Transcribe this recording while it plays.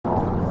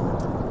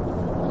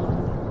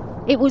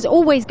It was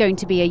always going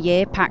to be a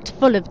year packed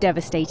full of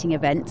devastating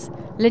events.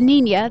 La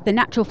Niña, the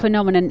natural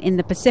phenomenon in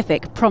the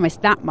Pacific,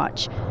 promised that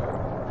much.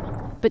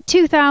 But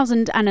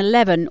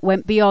 2011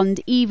 went beyond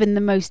even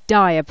the most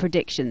dire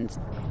predictions.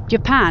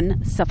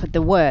 Japan suffered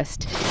the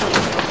worst.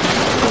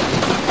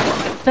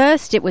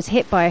 First, it was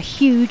hit by a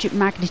huge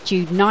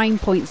magnitude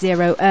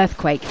 9.0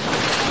 earthquake,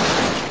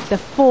 the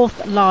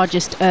fourth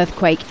largest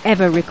earthquake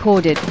ever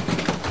recorded.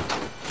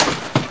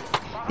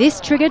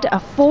 This triggered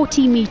a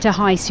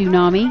 40-metre-high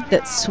tsunami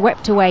that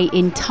swept away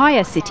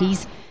entire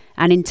cities,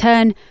 and in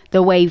turn,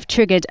 the wave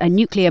triggered a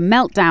nuclear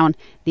meltdown,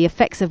 the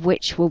effects of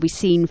which will be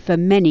seen for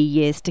many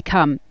years to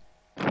come.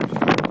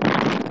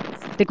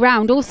 The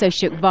ground also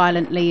shook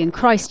violently in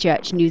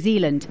Christchurch, New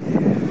Zealand.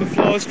 The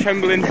floor is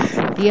trembling.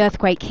 The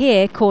earthquake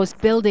here caused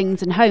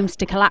buildings and homes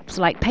to collapse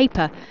like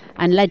paper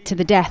and led to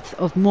the death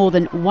of more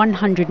than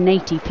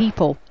 180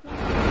 people.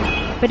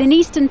 But in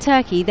eastern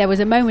Turkey, there was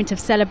a moment of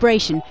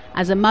celebration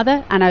as a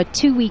mother and her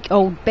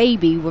 2-week-old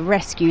baby were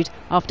rescued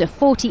after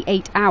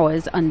 48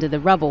 hours under the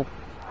rubble.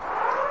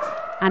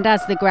 And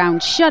as the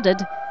ground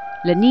shuddered,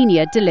 La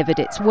Niña delivered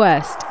its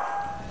worst.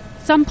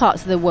 Some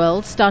parts of the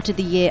world started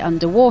the year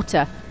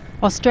underwater.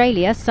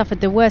 Australia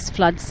suffered the worst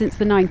floods since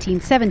the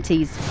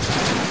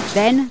 1970s.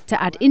 Then,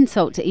 to add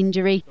insult to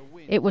injury,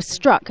 it was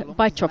struck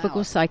by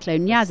tropical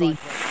cyclone Yasi.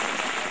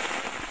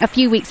 A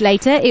few weeks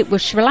later, it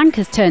was Sri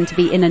Lanka's turn to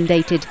be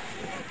inundated,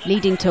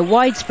 leading to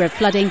widespread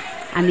flooding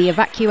and the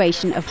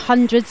evacuation of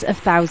hundreds of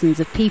thousands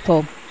of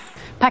people.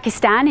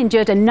 Pakistan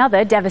endured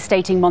another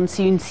devastating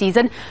monsoon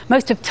season.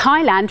 Most of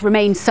Thailand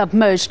remained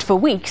submerged for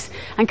weeks,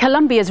 and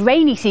Colombia's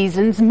rainy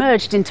seasons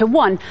merged into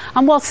one.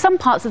 And while some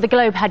parts of the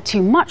globe had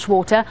too much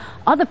water,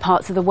 other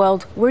parts of the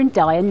world were in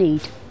dire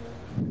need.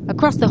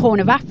 Across the Horn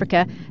of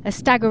Africa, a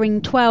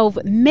staggering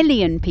 12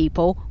 million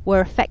people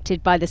were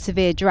affected by the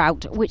severe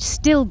drought, which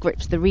still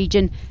grips the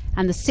region,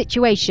 and the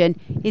situation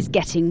is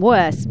getting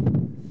worse.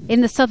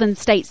 In the southern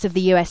states of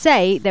the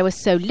USA, there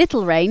was so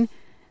little rain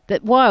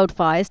that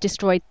wildfires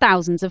destroyed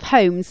thousands of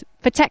homes.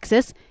 For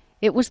Texas,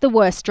 it was the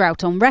worst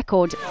drought on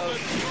record.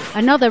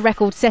 Another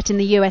record set in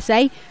the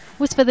USA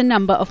was for the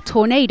number of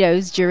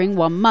tornadoes during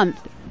 1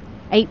 month.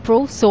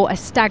 April saw a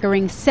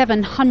staggering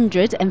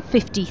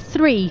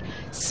 753,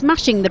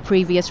 smashing the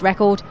previous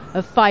record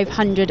of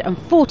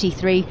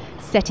 543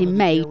 set in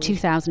May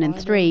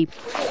 2003.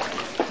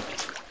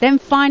 Then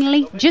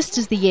finally, just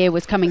as the year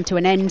was coming to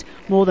an end,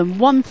 more than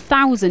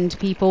 1,000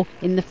 people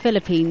in the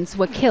Philippines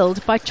were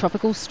killed by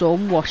Tropical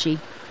Storm Washi.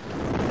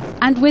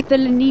 And with the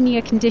La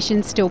Niña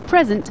conditions still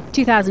present,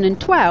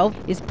 2012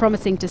 is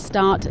promising to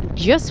start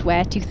just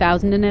where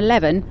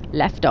 2011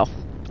 left off.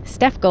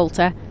 Steff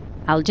Gaulter,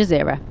 Al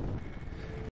Jazeera.